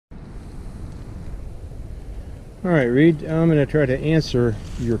All right, Reed, I'm going to try to answer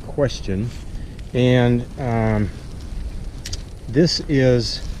your question. And this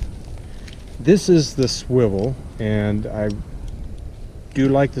is the swivel, and I do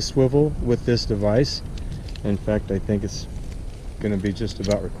like the swivel with this device. In fact, I think it's going to be just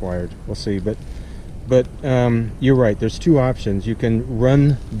about required. We'll see, but you're right. There's two options. You can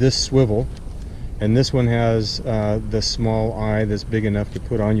run this swivel, and this one has the small eye that's big enough to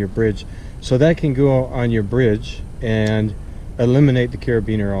put on your bridge, so that can go on your bridge and eliminate the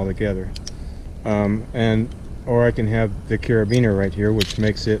carabiner altogether. Or I can have the carabiner right here, which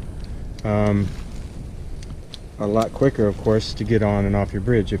makes it a lot quicker, of course, to get on and off your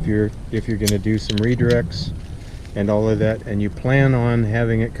bridge. If you're going to do some redirects and all of that, and you plan on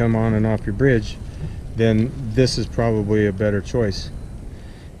having it come on and off your bridge, then this is probably a better choice.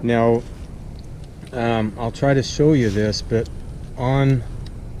 Now, I'll try to show you this, but on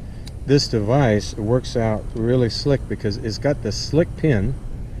this device, it works out really slick because it's got the slick pin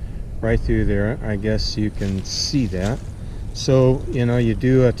right through there. I guess you can see that. So, you know, you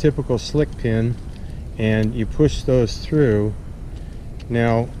do a typical slick pin and you push those through.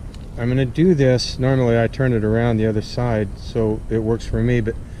 Now, I'm going to do this. Normally I turn it around the other side so it works for me,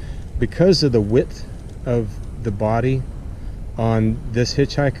 but because of the width of the body on this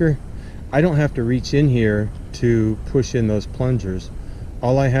hitchhiker, I don't have to reach in here to push in those plungers.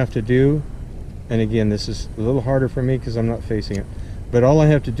 All I have to do, and again, this is a little harder for me because I'm not facing it, but all I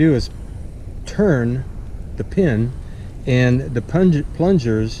have to do is turn the pin and the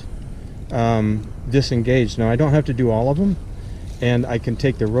plungers disengage. Now, I don't have to do all of them, and I can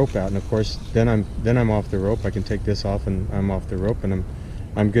take the rope out, and of course then I'm off the rope. I can take this off and I'm off the rope, and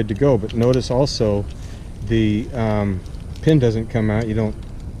I'm good to go. But notice also the pin doesn't come out. You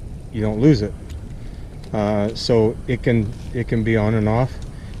don't lose it. So it can be on and off.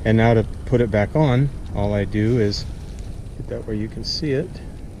 And now to put it back on, all I do is get that where you can see it.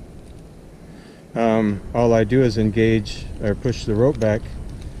 All I do is engage or push the rope back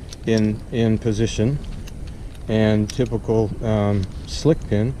in position, and typical slick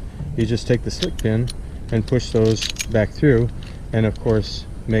pin, you just take the slick pin and push those back through, and of course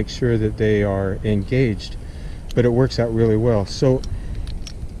make sure that they are engaged. But it works out really well. So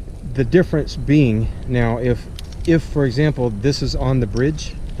the difference being, now if for example this is on the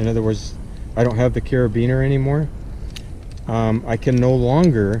bridge, in other words I don't have the carabiner anymore, I can no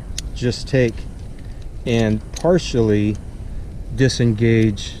longer just take and partially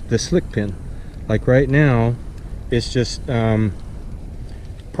disengage the slick pin. Like right now it's just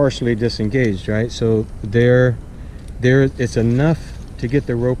partially disengaged, right? So there it's enough to get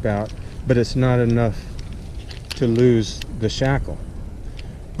the rope out, but it's not enough to lose the shackle.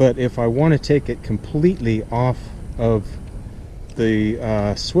 But if I want to take it completely off of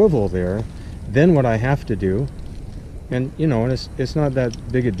the swivel there, then what I have to do, and you know, and it's not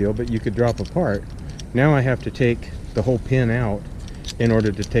that big a deal, but you could drop a part. Now I have to take the whole pin out in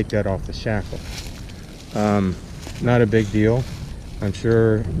order to take that off the shackle. Not a big deal. I'm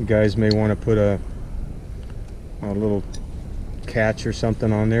sure you guys may want to put a little catch or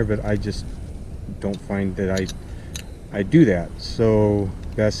something on there, but I just don't find that I do that, so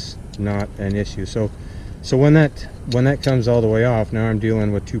that's not an issue. So when that comes all the way off, now I'm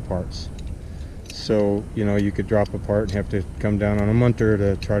dealing with two parts. So you know, you could drop a part and have to come down on a munter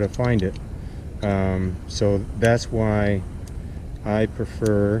to try to find it. So that's why I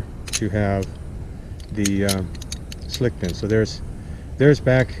prefer to have the slick pin. So there's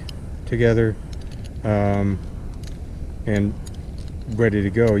back together and ready to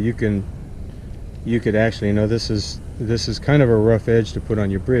go. You could actually, you know, this is kind of a rough edge to put on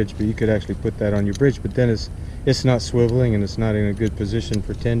your bridge, but you could actually put that on your bridge, but then it's not swiveling and it's not in a good position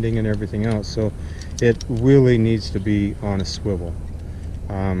for tending and everything else. So it really needs to be on a swivel.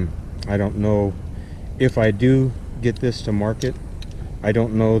 I don't know if I do get this to market. I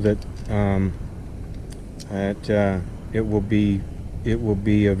don't know that it will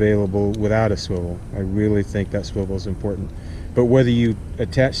be available without a swivel. I really think that swivel is important. But whether you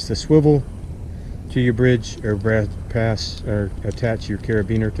attach the swivel to your bridge or attach your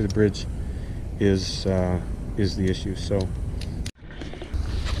carabiner to the bridge is the issue. So,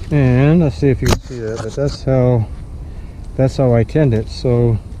 and let's see if you can see that, but that's how I tend it.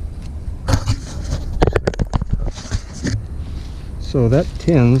 So that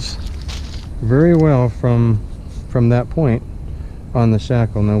tends very well from that point on the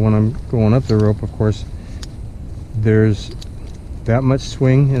shackle. Now when I'm going up the rope, of course there's that much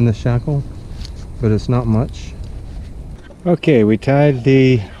swing in the shackle, but it's not much. Okay, we tied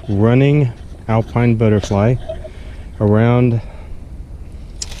the running alpine butterfly around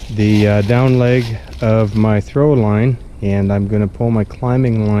the down leg of my throw line, and I'm going to pull my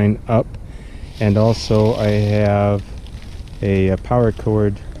climbing line up, and also I have a power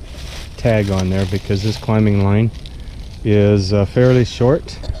cord tag on there because this climbing line is fairly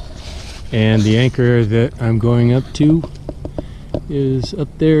short, and the anchor that I'm going up to is up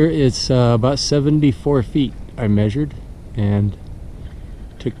there. It's about 74 feet I measured, and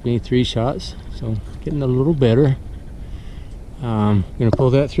took me 3 shots, so getting a little better. I'm gonna pull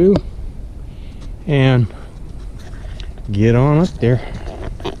that through and get on up there.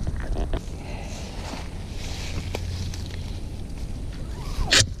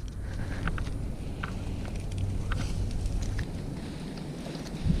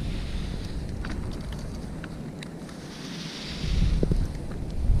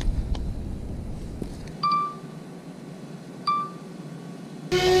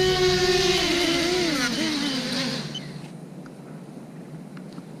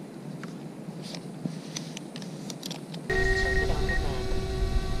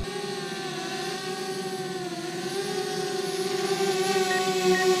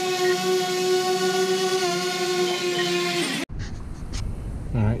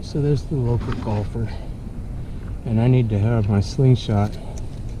 Alright, so there's the local golfer, and I need to have my slingshot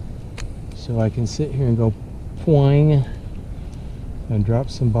so I can sit here and go poing and drop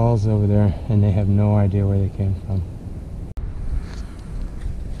some balls over there, and they have no idea where they came from.